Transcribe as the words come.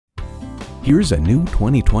Here's a new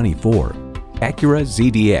 2024 Acura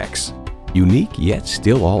ZDX. Unique yet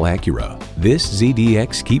still all Acura, this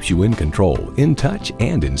ZDX keeps you in control, in touch,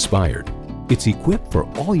 and inspired. It's equipped for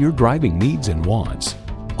all your driving needs and wants.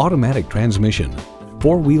 Automatic transmission,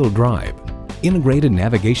 four-wheel drive, integrated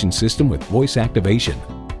navigation system with voice activation,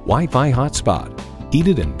 Wi-Fi hotspot,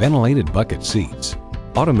 heated and ventilated bucket seats,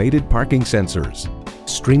 automated parking sensors,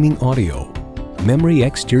 streaming audio, memory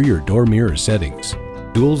exterior door mirror settings,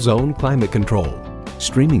 dual zone climate control,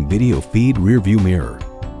 streaming video feed rear view mirror,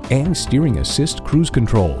 and steering assist cruise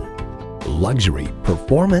control. Luxury,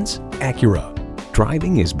 performance, Acura.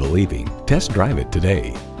 Driving is believing. Test drive it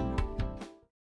today.